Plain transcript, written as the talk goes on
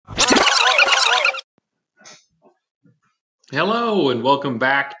Hello, and welcome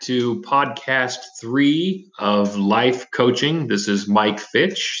back to podcast 3 of Life Coaching. This is Mike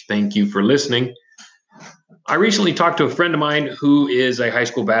Fitch. Thank you for listening. I recently talked to a friend of mine who is a high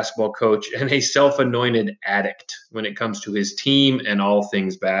school basketball coach and a self-anointed addict when it comes to his team and all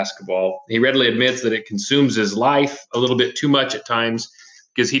things basketball. He readily admits that it consumes his life a little bit too much at times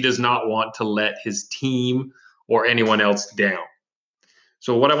because he does not want to let his team or anyone else down.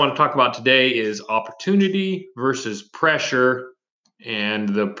 So what I want to talk about today is opportunity versus pressure and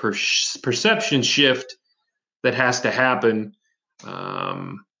the perception shift that has to happen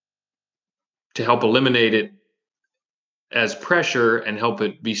to help eliminate it as pressure and help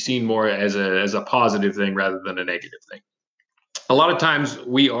it be seen more as a positive thing rather than a negative thing. A lot of times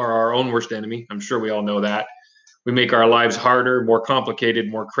we are our own worst enemy. I'm sure we all know that. We make our lives harder, more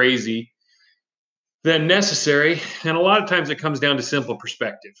complicated, more crazy than necessary. And a lot of times it comes down to simple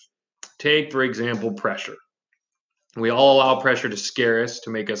perspective. Take, for example, pressure. We all allow pressure to scare us, to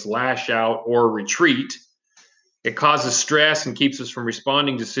make us lash out or retreat. It causes stress and keeps us from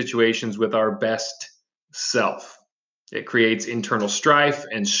responding to situations with our best self. It creates internal strife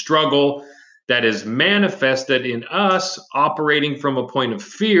and struggle that is manifested in us operating from a point of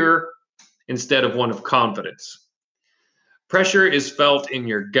fear instead of one of confidence. Pressure is felt in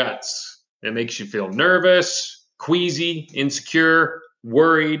your guts. It makes you feel nervous, queasy, insecure,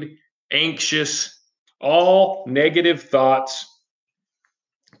 worried, anxious, all negative thoughts,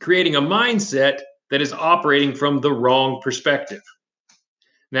 creating a mindset that is operating from the wrong perspective.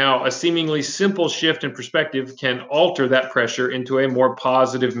 Now, a seemingly simple shift in perspective can alter that pressure into a more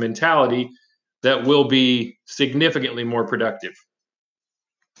positive mentality that will be significantly more productive.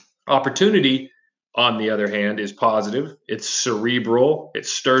 Opportunity, on the other hand, is positive. It's cerebral. It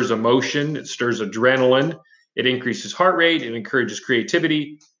stirs emotion. It stirs adrenaline. It increases heart rate. It encourages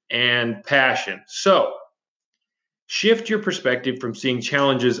creativity and passion. So, shift your perspective from seeing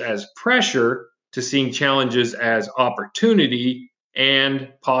challenges as pressure to seeing challenges as opportunity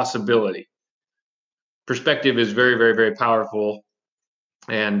and possibility. Perspective is very, very, very powerful.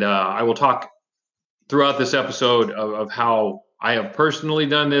 And I will talk throughout this episode of how I have personally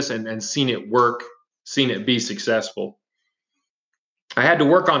done this and seen it work, seen it be successful. I had to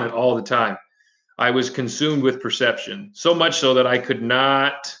work on it all the time. I was consumed with perception, so much so that I could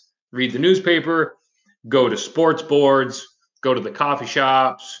not read the newspaper, go to sports boards, go to the coffee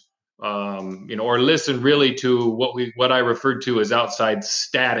shops, or listen really to what I referred to as outside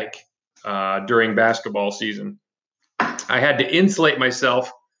static during basketball season. I had to insulate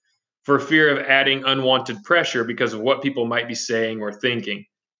myself for fear of adding unwanted pressure because of what people might be saying or thinking.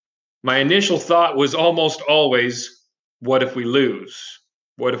 My initial thought was almost always, what if we lose?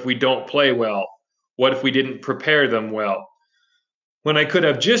 What if we don't play well? What if we didn't prepare them well? When I could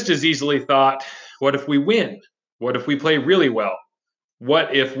have just as easily thought, what if we win? What if we play really well?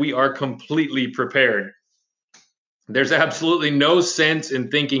 What if we are completely prepared? There's absolutely no sense in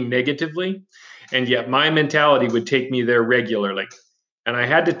thinking negatively, and yet my mentality would take me there regularly. And I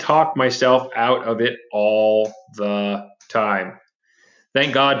had to talk myself out of it all the time.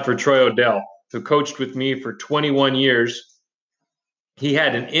 Thank God for Troy Odell, who coached with me for 21 years. He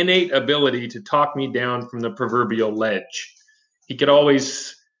had an innate ability to talk me down from the proverbial ledge. He could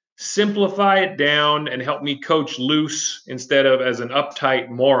always simplify it down and help me coach loose instead of as an uptight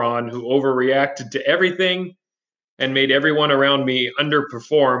moron who overreacted to everything and made everyone around me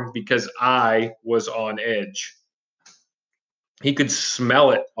underperform because I was on edge. He could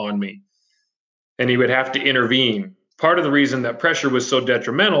smell it on me, and he would have to intervene. Part of the reason that pressure was so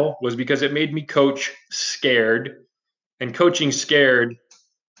detrimental was because it made me coach scared, and coaching scared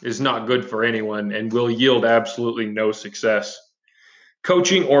is not good for anyone and will yield absolutely no success.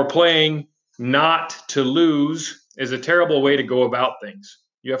 Coaching or playing not to lose is a terrible way to go about things.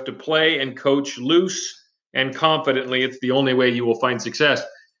 You have to play and coach loose and confidently. It's the only way you will find success.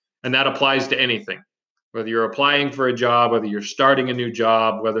 And that applies to anything. Whether you're applying for a job, whether you're starting a new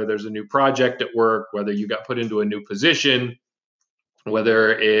job, whether there's a new project at work, whether you got put into a new position,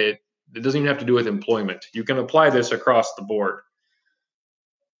 whether it doesn't even have to do with employment. You can apply this across the board.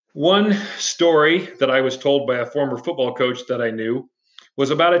 One story that I was told by a former football coach that I knew was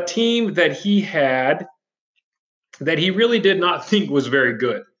about a team that he had that he really did not think was very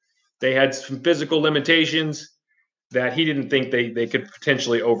good. They had some physical limitations that he didn't think they could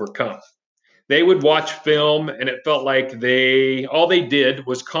potentially overcome. They would watch film, and it felt like all they did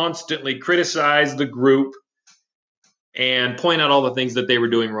was constantly criticize the group and point out all the things that they were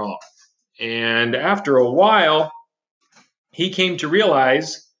doing wrong. And after a while, he came to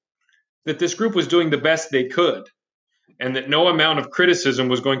realize that this group was doing the best they could, and that no amount of criticism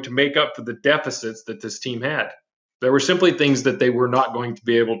was going to make up for the deficits that this team had. There were simply things that they were not going to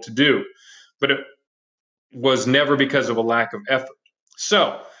be able to do, but it was never because of a lack of effort.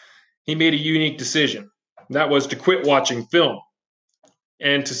 So he made a unique decision. That was to quit watching film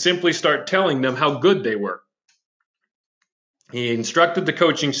and to simply start telling them how good they were. He instructed the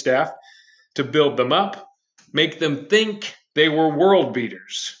coaching staff to build them up, make them think they were world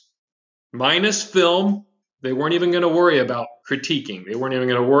beaters. Minus film, they weren't even going to worry about critiquing. They weren't even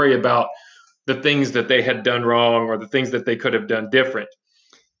going to worry about the things that they had done wrong or the things that they could have done different.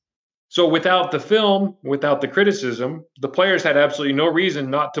 So without the film, without the criticism, the players had absolutely no reason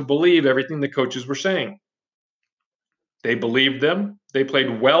not to believe everything the coaches were saying. They believed them. They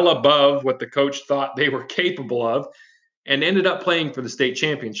played well above what the coach thought they were capable of and ended up playing for the state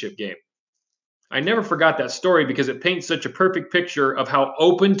championship game. I never forgot that story because it paints such a perfect picture of how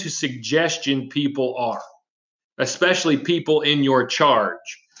open to suggestion people are, especially people in your charge.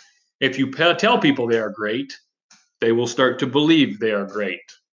 If you tell people they are great, they will start to believe they are great.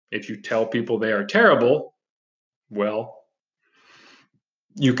 If you tell people they are terrible, well,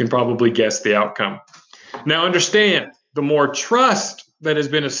 you can probably guess the outcome. Now understand, the more trust that has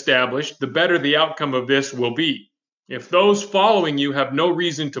been established, the better the outcome of this will be. If those following you have no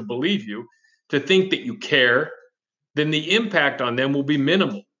reason to believe you, to think that you care, then the impact on them will be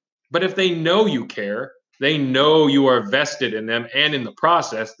minimal. But if they know you care, they know you are vested in them and in the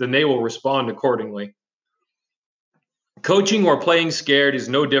process, then they will respond accordingly. Coaching or playing scared is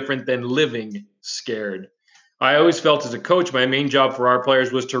no different than living scared. I always felt as a coach, my main job for our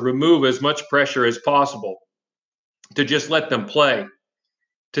players was to remove as much pressure as possible, to just let them play.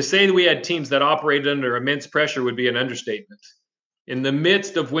 To say that we had teams that operated under immense pressure would be an understatement. In the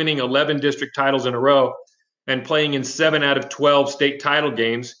midst of winning 11 district titles in a row and playing in 7 out of 12 state title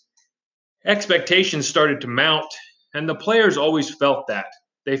games, expectations started to mount, and the players always felt that.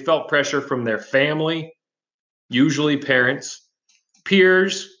 They felt pressure from their family, usually parents,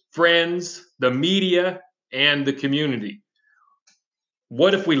 peers, friends, the media, and the community.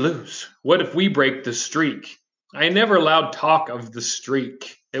 What if we lose? What if we break the streak? I never allowed talk of the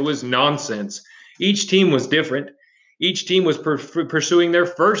streak. It was nonsense. Each team was different. Each team was pursuing their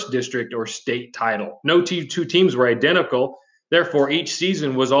first district or state title. No two teams were identical. Therefore, each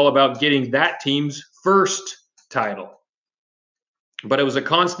season was all about getting that team's first title. But it was a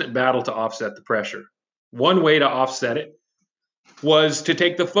constant battle to offset the pressure. One way to offset it was to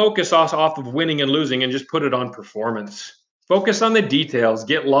take the focus off of winning and losing and just put it on performance. Focus on the details,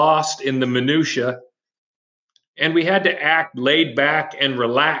 get lost in the minutia. And we had to act laid back and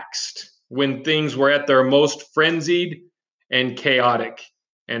relaxed when things were at their most frenzied and chaotic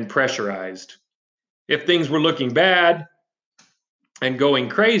and pressurized. If things were looking bad and going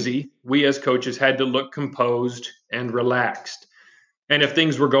crazy, we as coaches had to look composed and relaxed. And if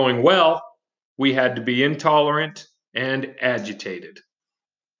things were going well, we had to be intolerant and agitated.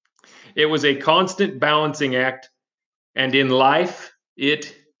 It was a constant balancing act, and in life,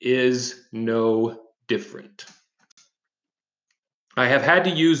 it is no different. I have had to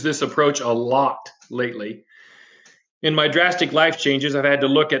use this approach a lot lately. In my drastic life changes, I've had to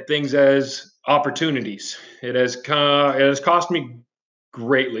look at things as opportunities. It has cost me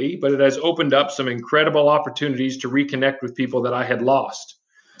greatly, but it has opened up some incredible opportunities to reconnect with people that I had lost,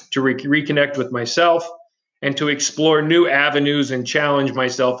 to reconnect with myself, and to explore new avenues and challenge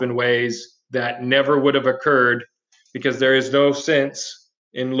myself in ways that never would have occurred because there is no sense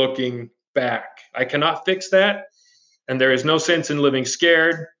in looking back. I cannot fix that, and there is no sense in living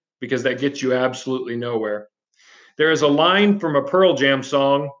scared because that gets you absolutely nowhere. There is a line from a Pearl Jam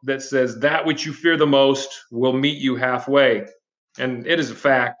song that says, "That which you fear the most will meet you halfway." And it is a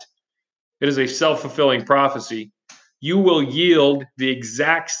fact. It is a self-fulfilling prophecy. You will yield the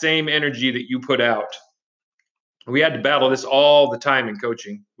exact same energy that you put out. We had to battle this all the time in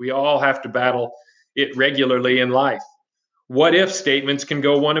coaching. We all have to battle it regularly in life. What if statements can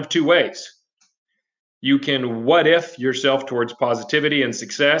go one of two ways. You can what if yourself towards positivity and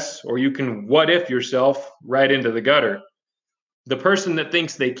success, or you can what if yourself right into the gutter. The person that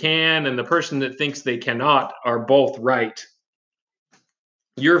thinks they can and the person that thinks they cannot are both right.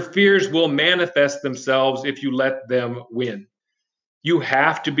 Your fears will manifest themselves if you let them win. You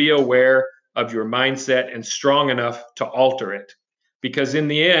have to be aware of your mindset and strong enough to alter it. Because in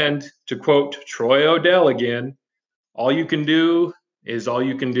the end, to quote Troy Odell again, all you can do is all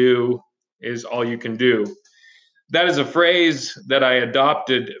you can do is all you can do. That is a phrase that I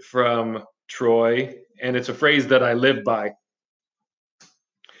adopted from Troy, and it's a phrase that I live by.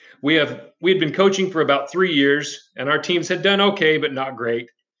 We had been coaching for about 3 years, and our teams had done okay, but not great.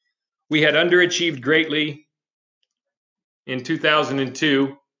 We had underachieved greatly in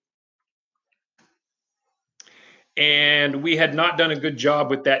 2002. And we had not done a good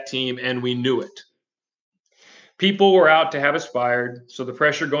job with that team, and we knew it. People were out to have us fired, so the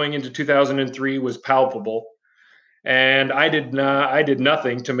pressure going into 2003 was palpable. And I did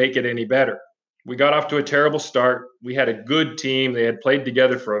nothing to make it any better. We got off to a terrible start. We had a good team. They had played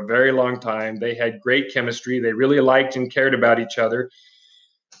together for a very long time. They had great chemistry. They really liked and cared about each other.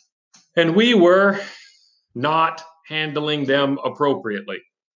 And we were not handling them appropriately.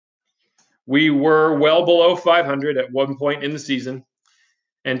 We were well below 500 at one point in the season.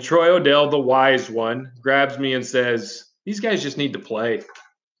 And Troy Odell, the wise one, grabs me and says, "These guys just need to play.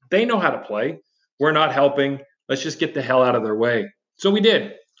 They know how to play. We're not helping. Let's just get the hell out of their way." So we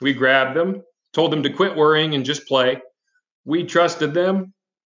did. We grabbed them, told them to quit worrying and just play. We trusted them.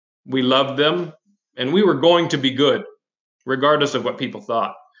 We loved them. And we were going to be good, regardless of what people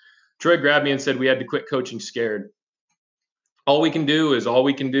thought. Troy grabbed me and said we had to quit coaching scared. All we can do is all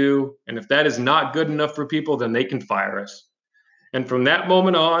we can do. And if that is not good enough for people, then they can fire us. And from that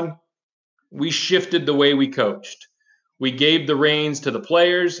moment on, we shifted the way we coached. We gave the reins to the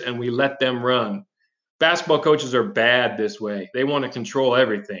players and we let them run. Basketball coaches are bad this way. They want to control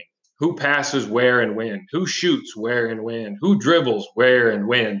everything. Who passes where and when? Who shoots where and when? Who dribbles where and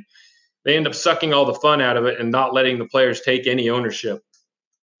when? They end up sucking all the fun out of it and not letting the players take any ownership.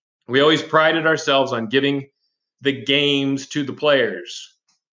 We always prided ourselves on giving the games to the players.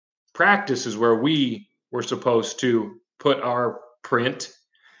 Practice is where we were supposed to put our print.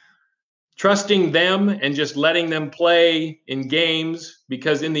 Trusting them and just letting them play in games,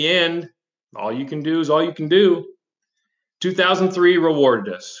 because in the end, all you can do is all you can do. 2003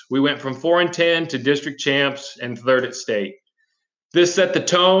 rewarded us. We went from 4-10 to district champs and third at state. This set the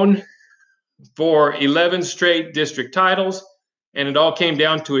tone for 11 straight district titles, and it all came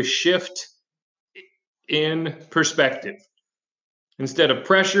down to a shift in perspective. Instead of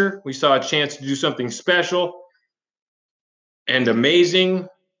pressure, we saw a chance to do something special and amazing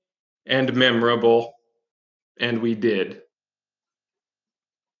and memorable, and we did.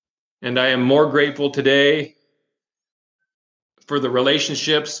 And I am more grateful today for the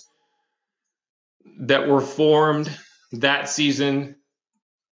relationships that were formed that season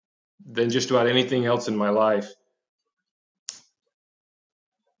than just about anything else in my life.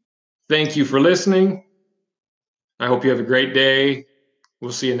 Thank you for listening. I hope you have a great day.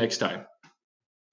 We'll see you next time.